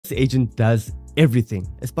this agent does everything.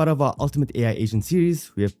 As part of our Ultimate AI Agent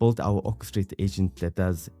series, we have built our orchestrated agent that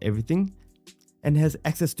does everything and has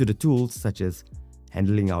access to the tools such as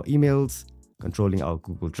handling our emails, controlling our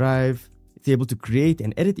Google Drive. It's able to create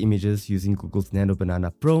and edit images using Google's Nano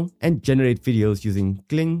Banana Pro and generate videos using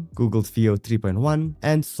Kling, Google's Veo 3.1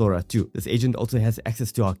 and Sora 2. This agent also has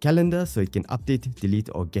access to our calendar so it can update, delete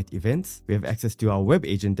or get events. We have access to our web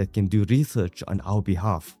agent that can do research on our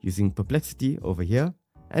behalf using Perplexity over here.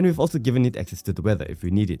 And we've also given it access to the weather if we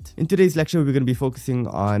need it. In today's lecture, we're going to be focusing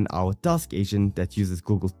on our task agent that uses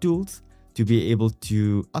Google tools to be able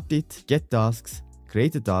to update, get tasks,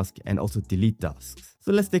 create a task, and also delete tasks.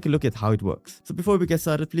 So let's take a look at how it works. So before we get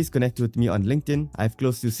started, please connect with me on LinkedIn. I have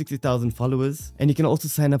close to 60,000 followers, and you can also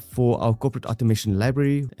sign up for our corporate automation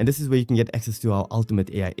library. And this is where you can get access to our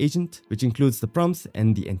Ultimate AI agent, which includes the prompts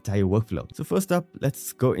and the entire workflow. So first up,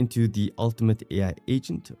 let's go into the Ultimate AI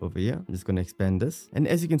agent over here. I'm just going to expand this. And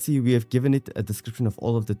as you can see, we have given it a description of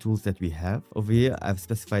all of the tools that we have. Over here, I've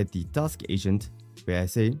specified the task agent where I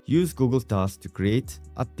say use Google Tasks to create,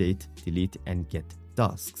 update, delete, and get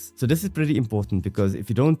tasks. So this is pretty important because if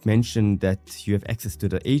you don't mention that you have access to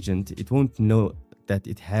the agent, it won't know that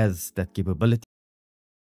it has that capability.